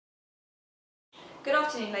Good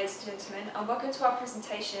afternoon, ladies and gentlemen, and welcome to our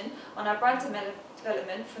presentation on our brand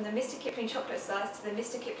development from the Mr Kipling chocolate slice to the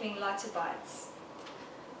Mr Kipling lighter bites.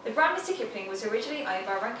 The brand Mr Kipling was originally owned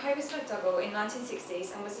by Cuyas in the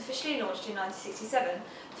 1960s and was officially launched in 1967.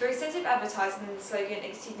 Through extensive advertising and the slogan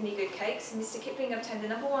 "Exceedingly Good Cakes," Mr Kipling obtained the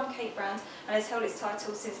 #1 cake brand and has held its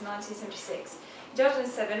title since 1976. In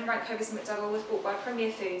 2007, Cuyas was bought by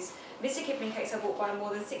Premier Foods. Mr Kipling cakes are bought by more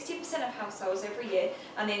than 60% of households every year,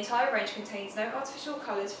 and the entire range contains no artificial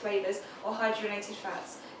colours, flavours or hydrogenated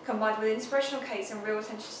fats, combined with inspirational cakes and real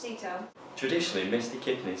attention to detail. Traditionally, Mr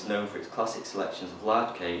Kipling is known for its classic selections of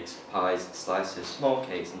large cakes, pies, slices, small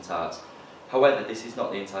cakes and tarts. However, this is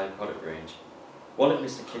not the entire product range. One of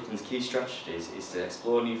Mr Kipling's key strategies is to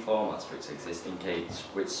explore new formats for its existing cakes,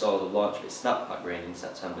 which saw the launch of its Snap Pack range in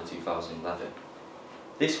September 2011.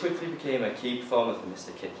 This quickly became a key performer for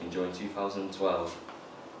Mr Kipling during 2012.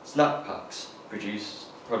 Snap Packs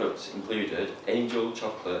products included Angel,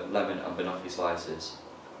 chocolate, lemon and banoffee slices.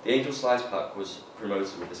 The Angel Slice Pack was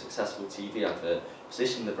promoted with a successful TV advert,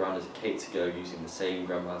 positioning the brand as a cake to go using the same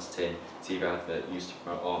Grandma's Tin TV advert used to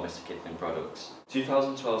promote all Mr Kipling products.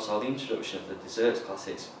 2012 saw the introduction of the Desserts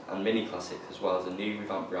Classics and Mini Classics, as well as a new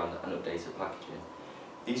revamped brand and updated packaging.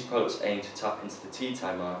 These products aim to tap into the tea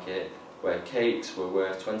time market, where cakes were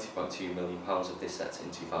worth £20.2 million of this set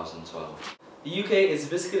in 2012. The UK is a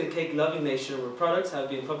biscuit and cake loving nation where products have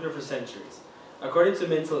been popular for centuries. According to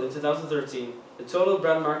Mintel in 2013, the total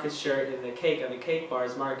brand market share in the cake and the cake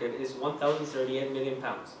bars market is £1,038 million.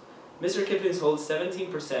 Mr Kipling holds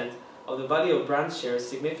 17% of the value of brand shares,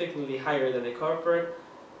 significantly higher than the corporate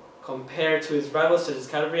compared to its rivals such as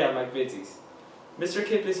Cadbury and McVitie's. Mr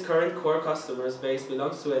Kipling's current core customer base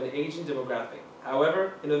belongs to an aging demographic.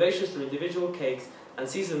 However, innovations through individual cakes and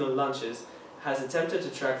seasonal lunches has attempted to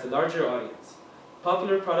attract a larger audience.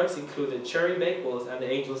 Popular products include the cherry baked balls and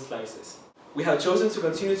the angel slices. We have chosen to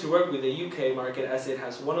continue to work with the UK market as it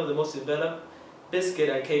has one of the most developed biscuit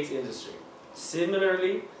and cakes industry.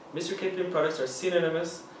 Similarly, Mr Kipling products are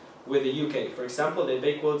synonymous with the UK. For example, the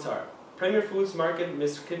Bakewell tart. Premier Foods market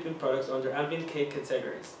Mr Kipling products under ambient cake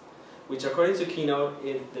categories, which according to Keynote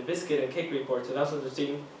in the Biscuit and Cake Report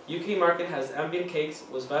 2013, UK market has ambient cakes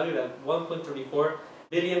was valued at £1.34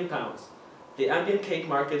 billion. The ambient cake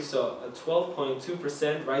market saw a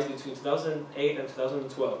 12.2% rise between 2008 and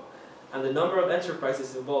 2012, and the number of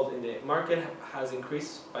enterprises involved in the market has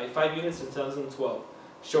increased by 5 units in 2012,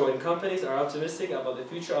 showing companies are optimistic about the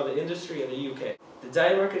future of the industry in the UK. The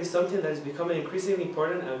diet market is something that is becoming increasingly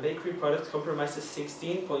important, and bakery products comprises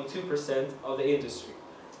 16.2% of the industry.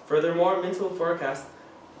 Furthermore, Mintel forecasts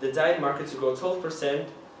the diet market to grow 12%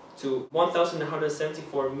 to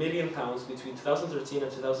 £1,174 million between 2013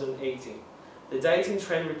 and 2018. The Dieting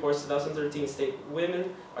Trend Reports 2013 state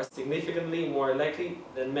women are significantly more likely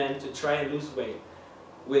than men to try and lose weight,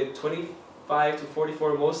 with 25 to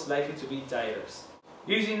 44 most likely to be dieters.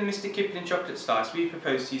 Using the Mr Kipling chocolate slice, we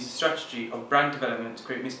propose to use a strategy of brand development to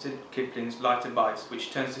create Mr Kipling's lighter bites,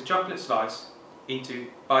 which turns the chocolate slice into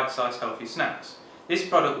bite-sized healthy snacks. This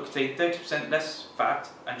product will contain 30% less fat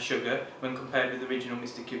and sugar when compared with the original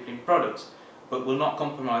Mr Kipling products, but will not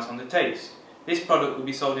compromise on the taste. This product will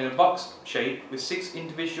be sold in a box shape with 6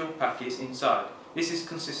 individual packets inside. This is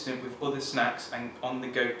consistent with other snacks and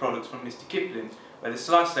on-the-go products from Mr Kipling, where the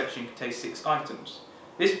slice section contains 6 items.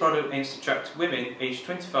 This product aims to attract women aged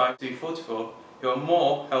 25 to 44 who are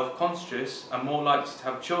more health conscious and more likely to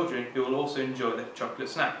have children who will also enjoy the chocolate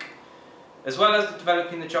snack. As well as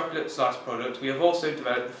developing the chocolate slice product, we have also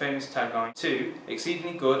developed the famous tagline to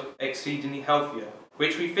exceedingly good, exceedingly healthier,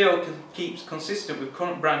 which we feel keeps consistent with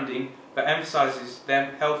current branding but emphasises the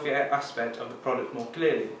healthier aspect of the product more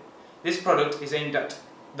clearly. This product is aimed at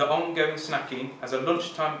the ongoing snacking as a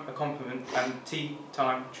lunchtime accompaniment and tea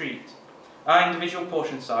time treat. Our individual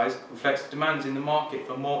portion size reflects demands in the market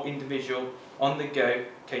for more individual on-the-go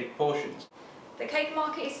cake portions. The cake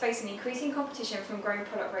market is facing increasing competition from growing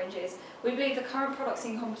product ranges. We believe the current products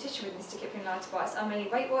in competition with Mr Kipling lighter bites are mainly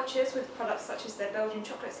Weight Watchers, with products such as their Belgian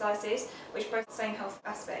chocolate slices, which boast the same health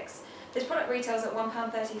aspects. This product retails at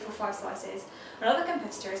 £1.30 for 5 slices. Another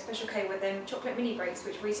competitor is Special K with their chocolate mini breaks,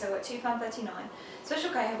 which retail at £2.39. Special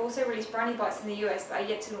K have also released brownie bites in the US but are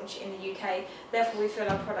yet to launch in the UK, therefore we feel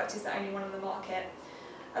our product is the only one on the market.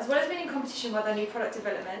 As well as being in competition with their new product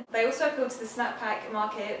development, they also appeal to the snack pack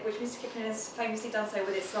market, which Mr Kipling has famously done so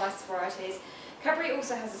with its sliced varieties. Cadbury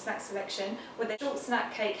also has a snack selection with their short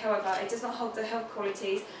snack cake. However, it does not hold the health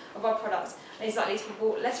qualities of our product and is likely to be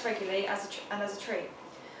bought less regularly as a treat.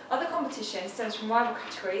 Other competition stems from rival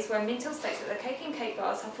categories, where Mintel states that the cake and cake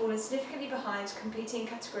bars have fallen significantly behind competing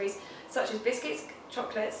categories such as biscuits,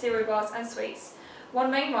 chocolate, cereal bars and sweets. One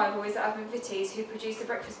main rival is BABMECN4, who produce the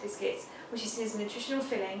breakfast biscuits, which is a nutritional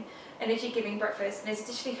filling, energy-giving breakfast, and is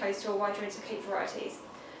additionally host to a wide range of cake varieties.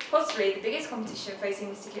 Possibly the biggest competition facing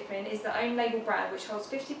Mr Kipling is the own label brand, which holds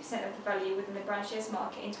 50% of the value within the brand shares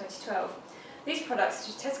market in 2012. These products,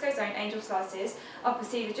 such as Tesco's own Angel Slices, are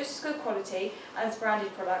perceived as just as good quality as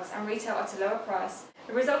branded products and retail at a lower price.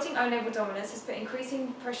 The resulting own label dominance has put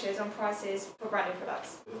increasing pressures on prices for branded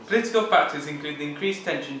products. Political factors include the increased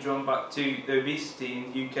attention drawn back to the obesity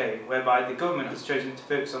in the UK, whereby the government has chosen to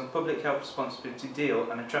focus on public health responsibility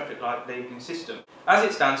deal and a traffic light labelling system. As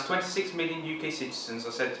it stands, 26 million UK citizens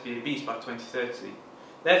are said to be obese by 2030.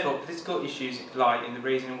 Therefore, political issues lie in the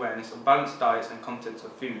raising awareness of balanced diets and contents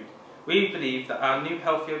of food. We believe that our new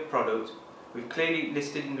healthier product with clearly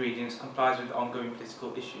listed ingredients complies with ongoing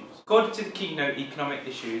political issues. According to the keynote Economic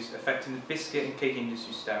Issues Affecting the Biscuit and Cake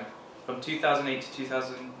Industry stem from 2008 to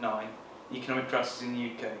 2009, Economic Crisis in the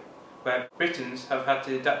UK, where Britons have had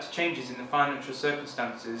to adapt to changes in the financial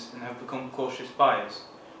circumstances and have become cautious buyers,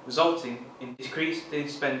 resulting in decreased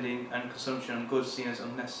spending and consumption on goods seen as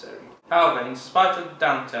unnecessary. However, in spite of the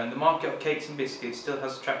downturn, the market of cakes and biscuits still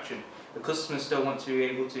has traction. The customers still want to be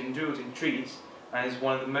able to indulge in treats, and is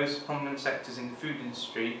one of the most prominent sectors in the food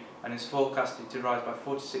industry and is forecasted to rise by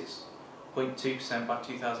 46.2% by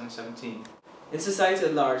 2017. In society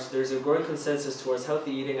at large, there is a growing consensus towards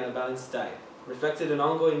healthy eating and a balanced diet, reflected in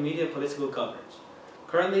ongoing media and political coverage.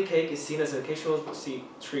 Currently, cake is seen as an occasional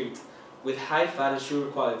treat with high fat and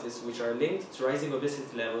sugar qualities, which are linked to rising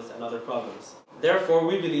obesity levels and other problems. Therefore,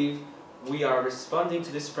 we believe we are responding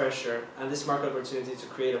to this pressure and this market opportunity to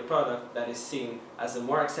create a product that is seen as a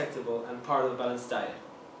more acceptable and part of a balanced diet.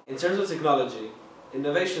 In terms of technology,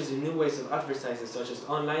 innovations in new ways of advertising such as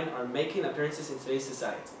online are making appearances in today's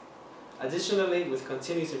society. Additionally, with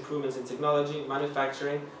continuous improvements in technology,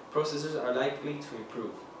 manufacturing processes are likely to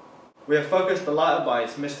improve. We have focused the Lighter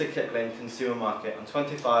Bites Mr Kipling consumer market on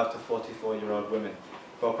 25 to 44-year-old women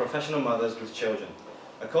who are professional mothers with children.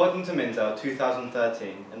 According to Mintel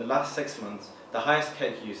 2013, in the last 6 months, the highest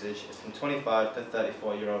cake usage is from 25 to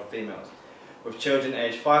 34-year-old females, with children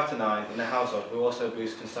aged 5 to 9 in the household who also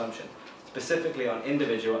boost consumption, specifically on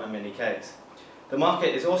individual and mini cakes. The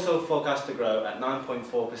market is also forecast to grow at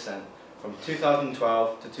 9.4% from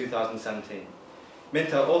 2012 to 2017.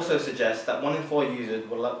 Mintel also suggests that 1 in 4 users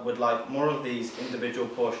would like more of these individual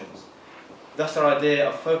portions. Thus our idea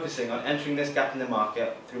of focusing on entering this gap in the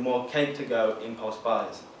market through more cake-to-go impulse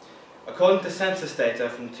buys. According to census data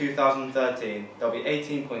from 2013, there will be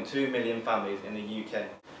 18.2 million families in the UK.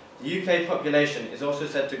 The UK population is also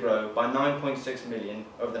said to grow by 9.6 million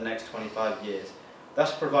over the next 25 years,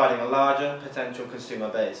 thus providing a larger potential consumer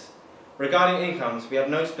base. Regarding incomes, we have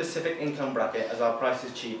no specific income bracket as our price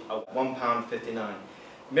is cheap at £1.59.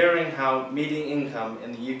 Mirroring how median income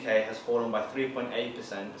in the UK has fallen by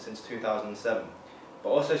 3.8% since 2007, but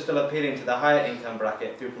also still appealing to the higher income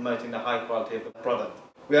bracket through promoting the high quality of the product.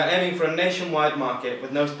 We are aiming for a nationwide market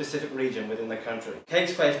with no specific region within the country.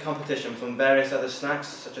 Cakes face competition from various other snacks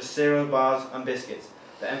such as cereal bars and biscuits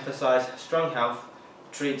that emphasise strong health,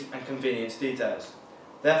 treat and convenience details.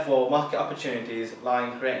 Therefore, market opportunities lie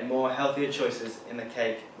in creating more healthier choices in the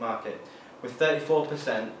cake market, with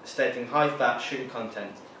 34% stating high fat sugar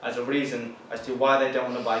content as a reason as to why they don't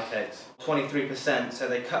want to buy cakes. 23% say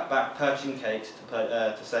they cut back purchasing cakes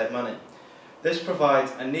to save money. This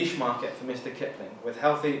provides a niche market for Mr Kipling with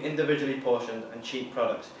healthy, individually portioned and cheap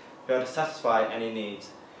products to be able to satisfy any needs.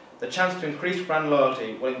 The chance to increase brand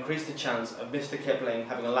loyalty will increase the chance of Mr Kipling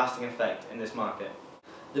having a lasting effect in this market.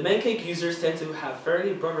 The men cake users tend to have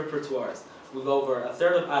fairly broad repertoires, with over a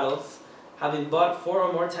third of adults having bought 4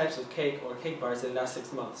 or more types of cake or cake bars in the last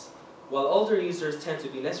 6 months. While older users tend to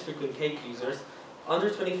be less frequent cake users, under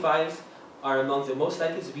 25s are among the most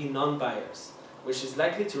likely to be non-buyers, which is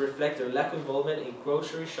likely to reflect their lack of involvement in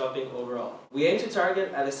grocery shopping overall. We aim to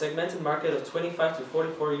target at a segmented market of 25 to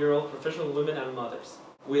 44-year-old professional women and mothers,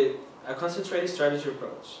 with a concentrated strategy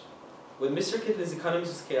approach. With Mr Kipling's economies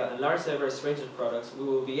of scale and large diverse range of products, we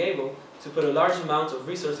will be able to put a large amount of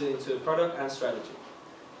resources into the product and strategy.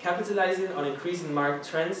 Capitalizing on increasing market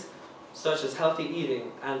trends such as healthy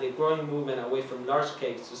eating and the growing movement away from large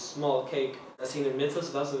cakes to small cake, as seen in Mintel's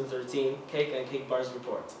 2013 Cake and Cake Bars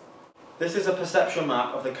report. This is a perceptual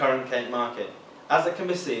map of the current cake market. As it can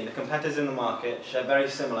be seen, the competitors in the market share very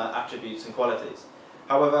similar attributes and qualities.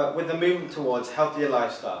 However, with the movement towards healthier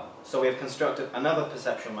lifestyle, so we have constructed another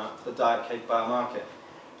perceptual map for the diet cake bar market,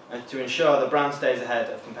 and to ensure the brand stays ahead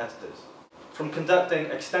of competitors. From conducting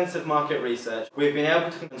extensive market research, we have been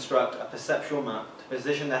able to construct a perceptual map to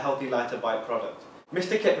position the healthy lighter bite product.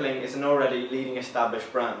 Mr Kipling is an already leading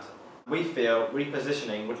established brand. We feel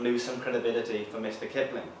repositioning would lose some credibility for Mr.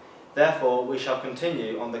 Kipling. Therefore, we shall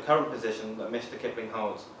continue on the current position that Mr. Kipling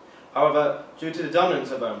holds. However, due to the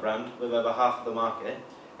dominance of own brand, with over half of the market,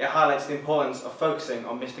 it highlights the importance of focusing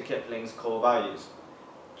on Mr. Kipling's core values.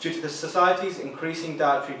 Due to the society's increasing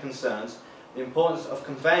dietary concerns, the importance of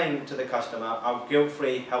conveying to the customer our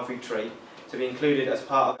guilt-free, healthy treat to be included as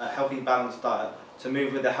part of a healthy, balanced diet to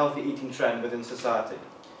move with the healthy eating trend within society.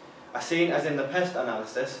 As seen as in the pest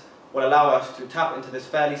analysis, will allow us to tap into this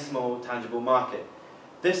fairly small, tangible market.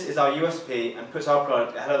 This is our USP and puts our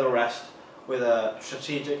product ahead of the rest with a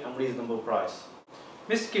strategic and reasonable price.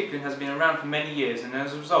 Mr. Kipling has been around for many years and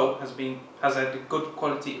as a result has had a good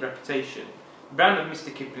quality reputation. The brand of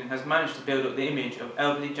Mr. Kipling has managed to build up the image of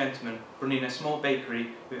elderly gentlemen running a small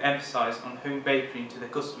bakery with emphasis on home bakery to their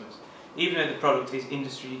customers, even though the product is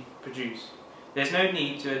industry produced. There is no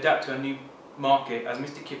need to adapt to a new market as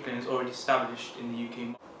Mr. Kipling is already established in the UK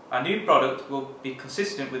market. Our new product will be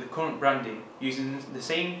consistent with the current branding, using the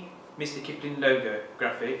same Mr. Kipling logo,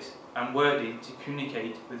 graphics and wording to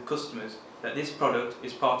communicate with customers that this product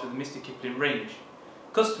is part of the Mr. Kipling range.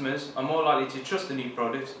 Customers are more likely to trust the new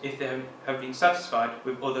product if they have been satisfied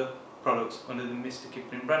with other products under the Mr.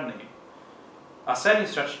 Kipling brand name. Our selling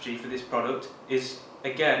strategy for this product is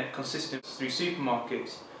again consistent through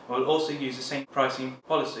supermarkets and will also use the same pricing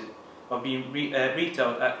policy of being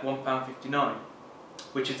retailed at £1.59,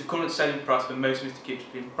 which is the current selling price for most Mr.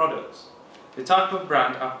 Kipling products. The type of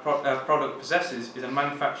brand our product possesses is a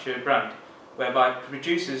manufacturer brand, whereby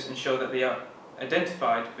producers ensure that they are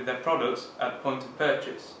identified with their products at the point of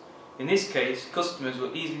purchase. In this case, customers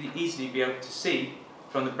will easily be able to see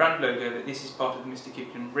from the brand logo that this is part of the Mr.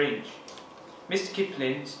 Kipling range. Mr.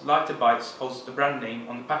 Kipling's Lighter Bites holds the brand name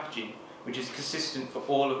on the packaging, which is consistent for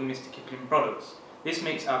all of the Mr. Kipling products. This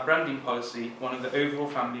makes our branding policy one of the overall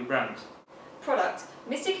family brands. Product.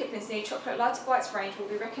 Mr. Kipling's new Chocolate Lighter Bites range will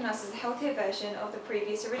be recognised as a healthier version of the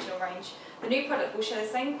previous original range. The new product will share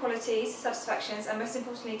the same qualities, satisfactions and most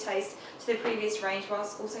importantly taste to the previous range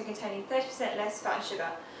whilst also containing 30% less fat and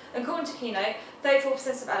sugar. According to Keynote,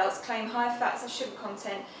 34% of adults claim higher fats and sugar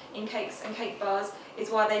content in cakes and cake bars is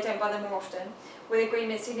why they don't buy them more often, with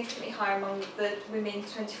agreement significantly higher among the women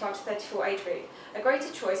 25 to 34 age group. A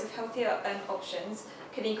greater choice of healthier options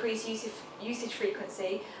can increase usage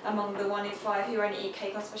frequency among the 1 in 5 who only eat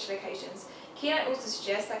cake on special occasions. Keynote also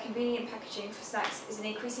suggests that convenient packaging for snacks is an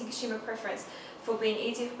increasing consumer preference for being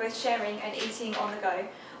easier for both sharing and eating on the go.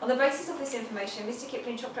 On the basis of this information, Mr.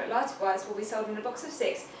 Kipling Chocolate Lighter Bites will be sold in a box of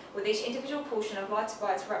 6, with each individual portion of Lighter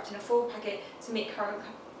Bites wrapped in a full packet to meet current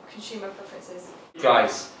consumer preferences.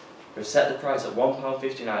 Price. We've set the price at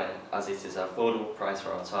 £1.59 as it is an affordable price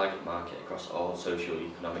for our target market across all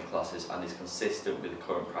socio-economic classes and is consistent with the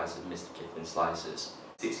current price of Mr. Kipling slices.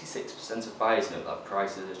 66% of buyers note that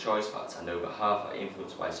price is a choice factor and over half are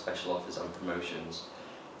influenced by special offers and promotions.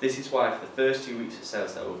 This is why for the first 2 weeks of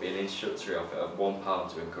sales there will be an introductory offer of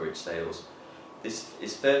 £1 to encourage sales. This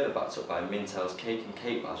is further backed up by Mintel's Cake and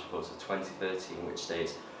Cake Bash report of 2013 which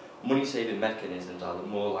states money-saving mechanisms are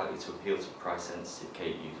more likely to appeal to price-sensitive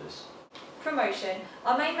cake users. Promotion.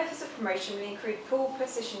 Our main methods of promotion will include pull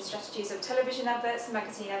position strategies of television adverts,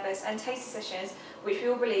 magazine adverts and taster sessions which we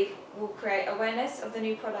all believe will create awareness of the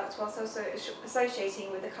new product whilst also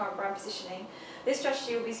associating with the current brand positioning. This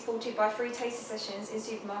strategy will be supported by free taster sessions in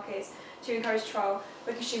supermarkets to encourage trial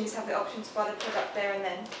where consumers have the option to buy the product there and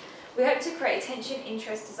then. We hope to create attention,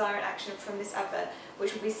 interest, desire and action from this advert,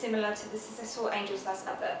 which will be similar to the successful Angel's Last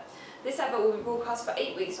advert. This advert will be broadcast for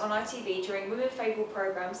 8 weeks on ITV during women-favourable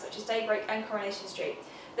programmes such as Daybreak and Coronation Street.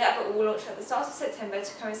 The advert will launch at the start of September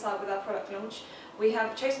to coincide with our product launch. We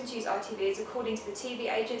have chosen to use ITV as, according to the TV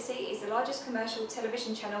agency, is the largest commercial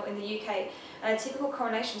television channel in the UK and a typical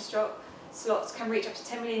coronation slots can reach up to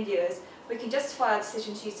 10 million viewers. We can justify our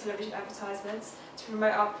decision to use television advertisements to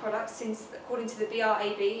promote our products since, according to the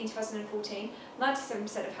BABMECN4 in 2014,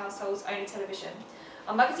 97% of households own a television.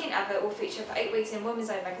 Our magazine advert will feature for 8 weeks in Women's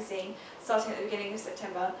Own magazine, starting at the beginning of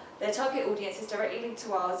September. Their target audience is directly linked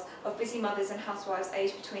to ours, of busy mothers and housewives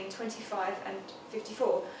aged between 25 and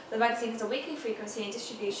 54. The magazine has a weekly frequency in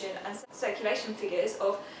distribution and circulation figures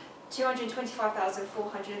of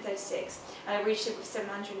 225,436 and a readership of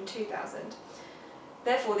 702,000.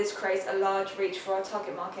 Therefore, this creates a large reach for our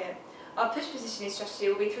target market. Our push positioning strategy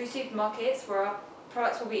will be through supermarkets, where our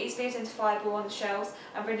products will be easily identifiable on the shelves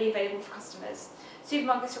and readily available for customers.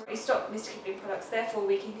 Supermarkets already stock Mr. Kipling products, therefore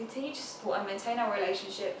we can continue to support and maintain our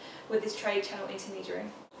relationship with this trade channel intermediary.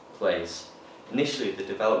 Place. Initially, the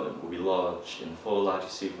development will be launched in the 4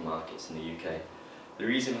 largest supermarkets in the UK. The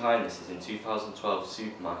reason behind this is in 2012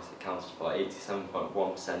 supermarkets accounted for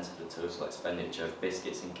 87.1% of the total expenditure of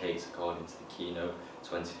biscuits and cakes according to the Keynote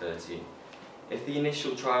 2013. If the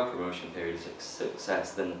initial trial promotion period is a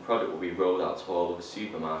success, then the product will be rolled out to all other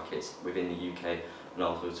supermarkets within the UK and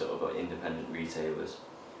also to other independent retailers.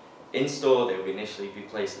 In store, they will initially be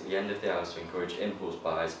placed at the end of the aisle to encourage impulse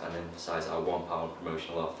buys and emphasise our £1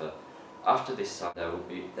 promotional offer. After this time, they will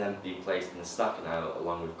then be placed in the snacking aisle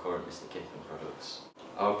along with current Mr Kipling products.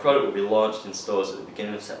 Our product will be launched in stores at the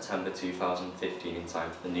beginning of September 2015 in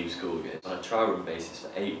time for the new school year on a trial run basis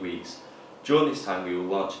for 8 weeks. During this time we will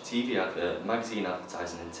launch a TV advert, magazine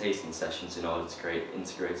advertising and tasting sessions in order to create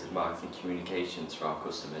integrated marketing communications for our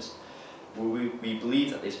customers. We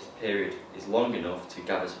believe that this period is long enough to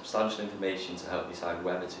gather substantial information to help decide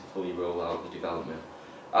whether to fully roll out the development.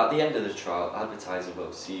 At the end of the trial, advertising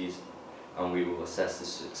will cease and we will assess the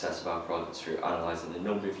success of our products through analysing the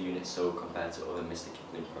number of units sold compared to other Mr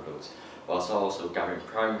Kipling products, whilst also gathering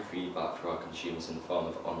primary feedback from our consumers in the form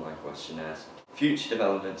of online questionnaires. Future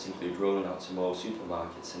developments include rolling out to more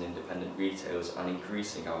supermarkets and independent retailers and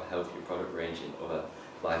increasing our healthier product range in other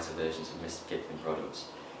lighter versions of Mr Kipling products.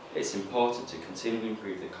 It's important to continually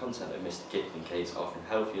improve the content of Mr Kipling cakes, offering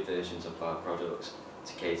healthier versions of our products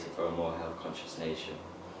to cater for a more health-conscious nation.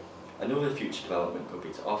 Another future development could be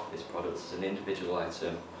to offer this product as an individual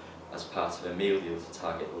item as part of a meal deal to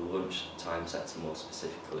target the lunch time sector more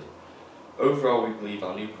specifically. Overall, we believe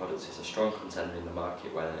our new product is a strong contender in the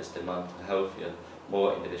market where there is demand for healthier,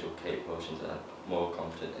 more individual cake portions and are more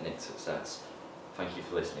confident in its success. Thank you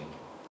for listening.